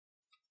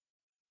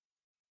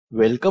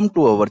Welcome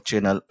to our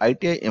channel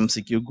ITI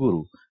MCQ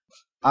गुरु।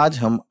 आज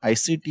हम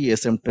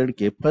ICTSM trade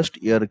के फर्स्ट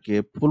ईयर के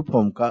फुल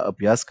फॉर्म का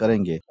अभ्यास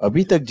करेंगे।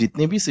 अभी तक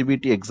जितने भी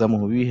CBT एग्जाम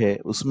हुई है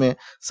उसमें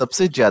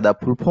सबसे ज्यादा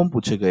फुल फॉर्म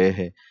पूछे गए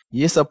हैं।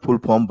 ये सब फुल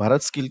फॉर्म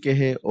भारत स्किल के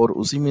हैं और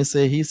उसी में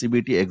से ही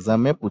CBT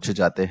एग्जाम में पूछे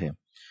जाते हैं।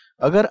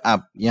 अगर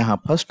आप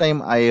यहाँ फर्स्ट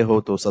टाइम आए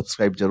हो तो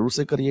सब्सक्राइब जरूर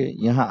से करिए।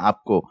 यहाँ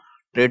आपको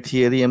trade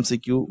theory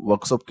MCQ,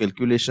 workshop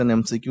calculation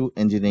MCQ,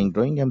 engineering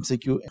drawing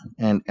MCQ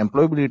and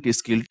employability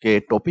skill के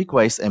टॉपिक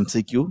वाइज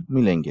MCQ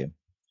मिलेंगे,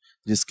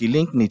 जिसकी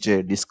लिंक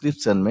नीचे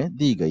डिस्क्रिप्शन में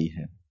दी गई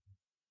है।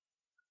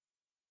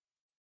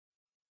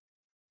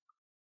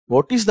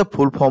 What is the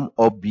full form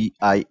of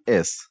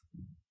BIS?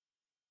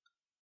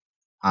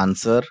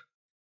 Answer: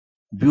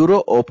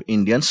 Bureau of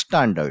Indian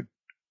Standard.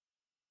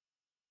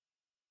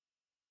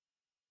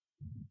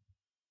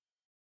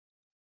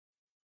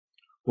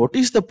 What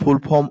is the full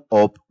form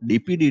of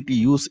DP/DT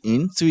used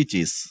in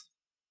switches?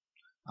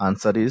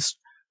 Answer is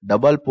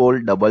double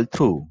pole double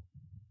through.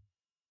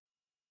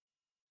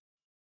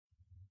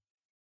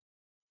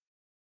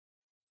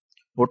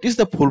 What is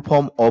the full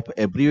form of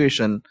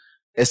abbreviation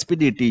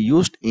SPDT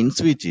used in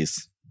switches?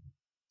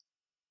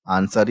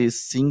 Answer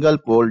is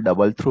single pole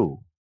double through.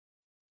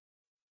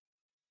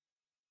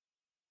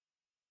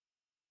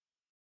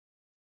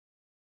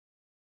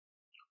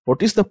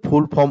 What is the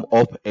full form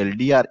of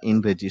LDR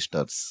in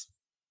registers?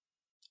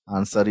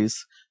 Answer is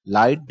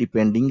light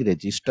depending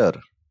register.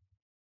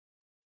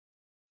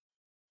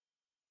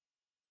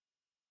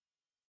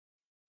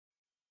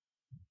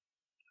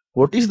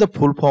 What is the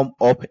full form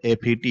of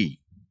FET?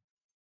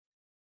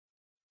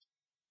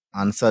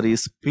 Answer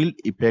is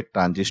field effect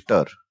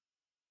transistor.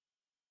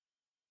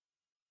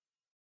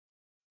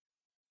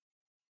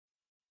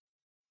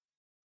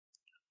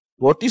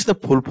 What is the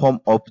full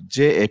form of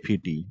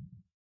JFET?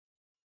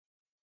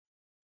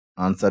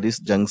 Answer is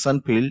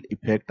junction field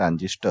effect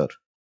transistor.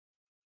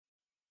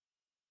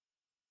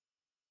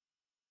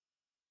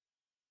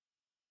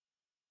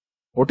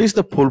 What is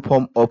the full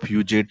form of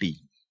UJT?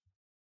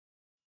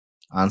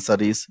 Answer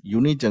is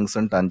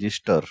unijunction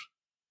transistor.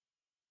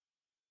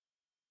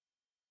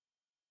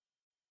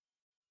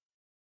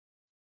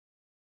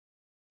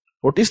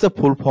 What is the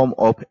full form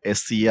of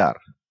SCR?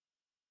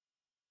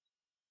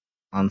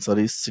 Answer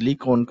is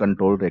silicon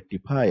control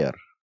rectifier.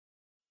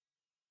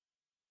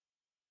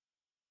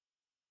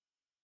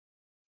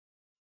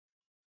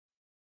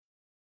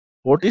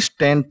 What is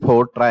stand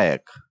for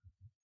triac?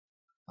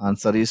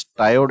 Answer is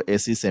triode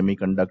AC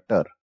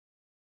semiconductor.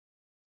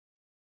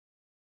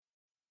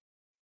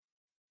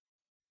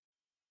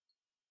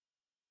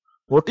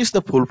 What is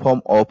the full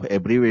form of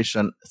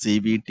abbreviation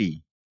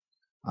CVT?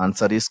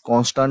 Answer is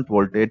constant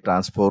voltage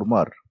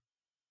transformer.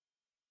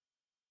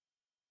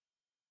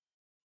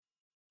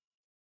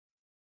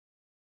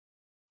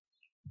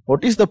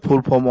 What is the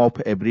full form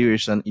of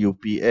abbreviation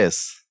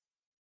UPS?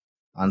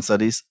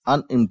 Answer is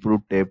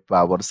unimproved tape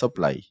power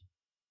supply.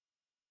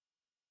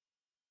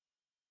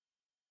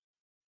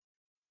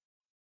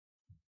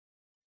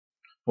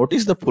 What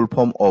is the full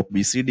form of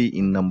BCD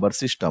in number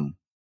system?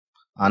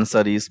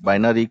 Answer is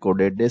binary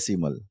coded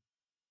decimal.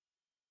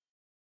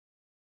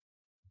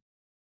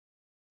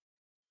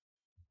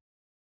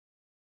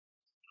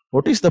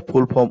 What is the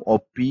full form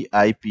of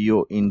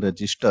PIPO in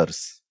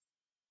registers?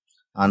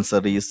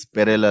 Answer is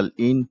parallel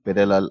in,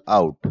 parallel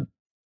out.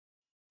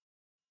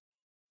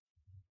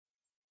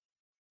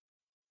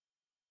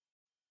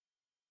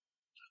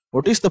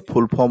 What is the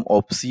full form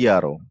of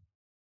CRO?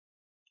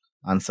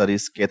 Answer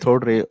is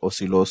cathode ray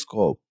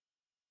oscilloscope.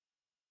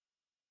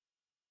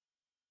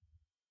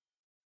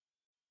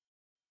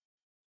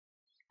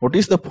 What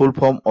is the full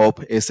form of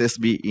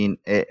SSB in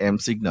AM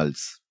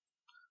signals?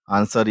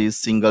 Answer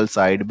is single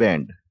side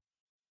band.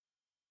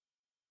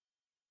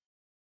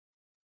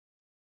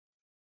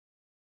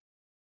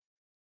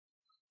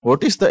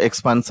 What is the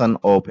expansion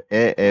of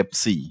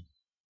AFC?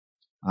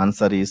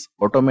 Answer is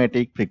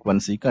automatic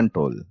frequency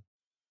control.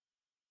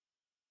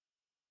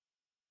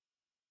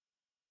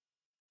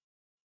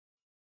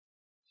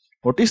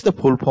 What is the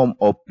full form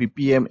of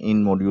PPM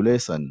in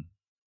modulation?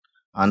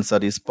 Answer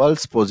is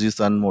pulse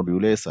position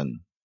modulation.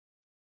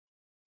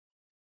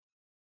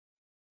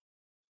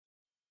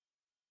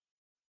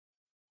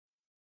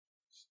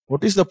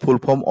 What is the full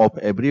form of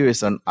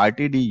abbreviation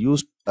RTD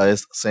used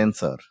as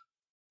sensor?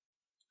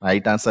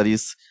 Right answer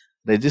is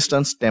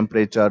resistance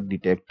temperature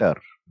detector.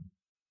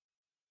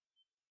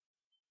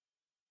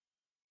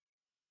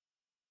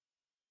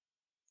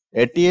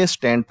 ATA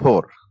stand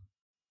for?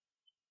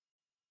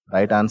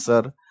 Right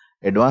answer,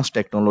 advanced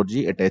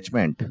technology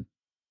attachment.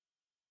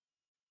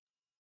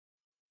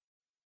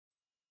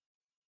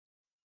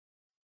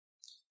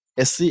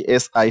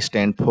 SCSI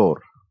stand for?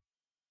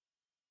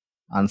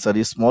 Answer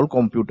is small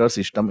computer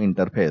system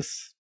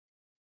interface.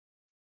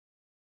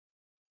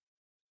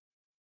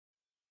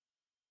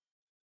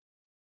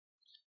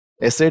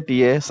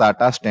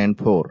 SATA stand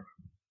for?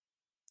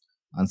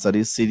 Answer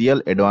is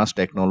serial advanced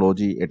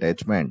technology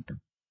attachment.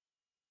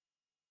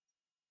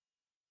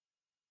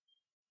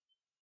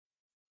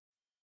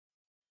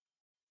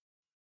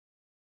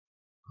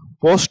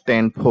 POST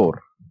stand for?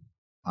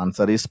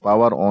 Answer is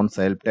power on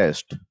cell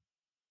test.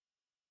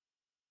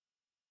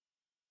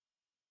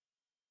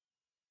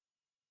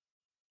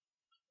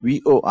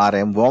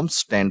 VORM worms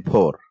stand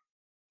for.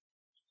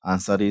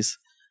 Answer is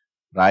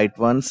write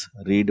once,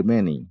 read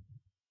many.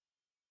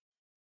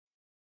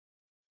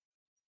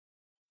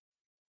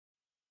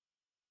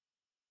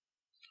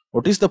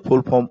 What is the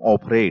full form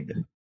of RAID?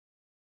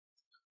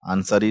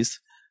 Answer is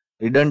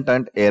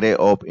redundant array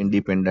of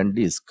independent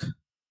disk.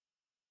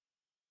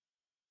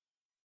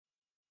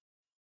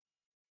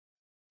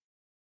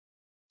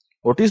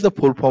 What is the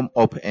full form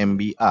of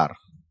MBR?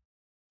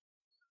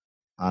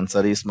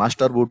 Answer is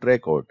master boot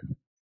record.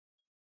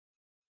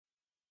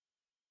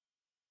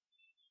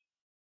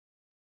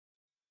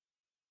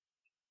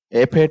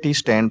 FAT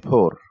stand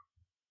for.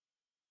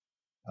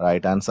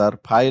 Right answer,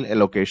 file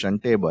allocation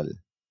table.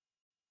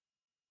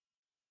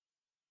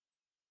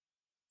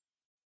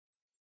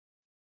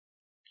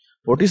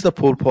 What is the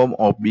full form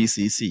of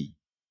BCC?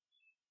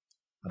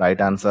 Right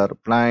answer,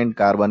 blind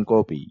carbon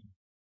copy.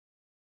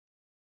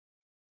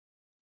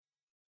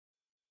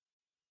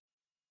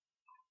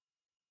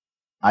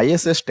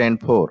 ISA stand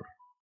for.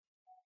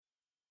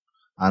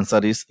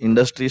 Answer is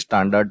industry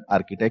standard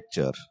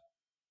architecture.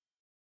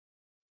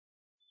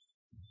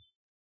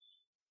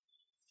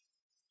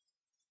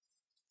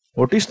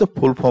 What is the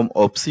full form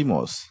of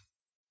CMOS?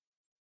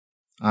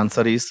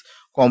 Answer is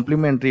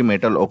complementary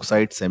metal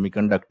oxide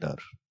semiconductor.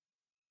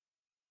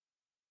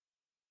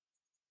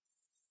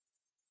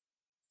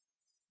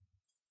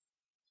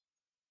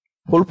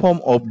 Full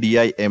form of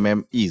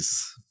DIMM is.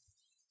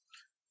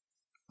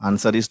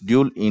 Answer is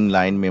dual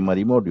inline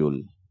memory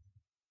module.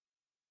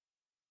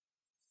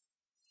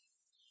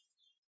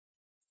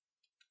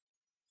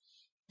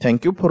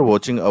 Thank you for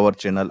watching our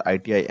channel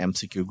ITI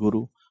MCQ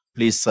Guru.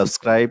 Please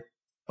subscribe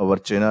our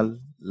channel,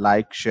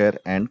 like, share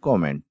and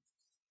comment.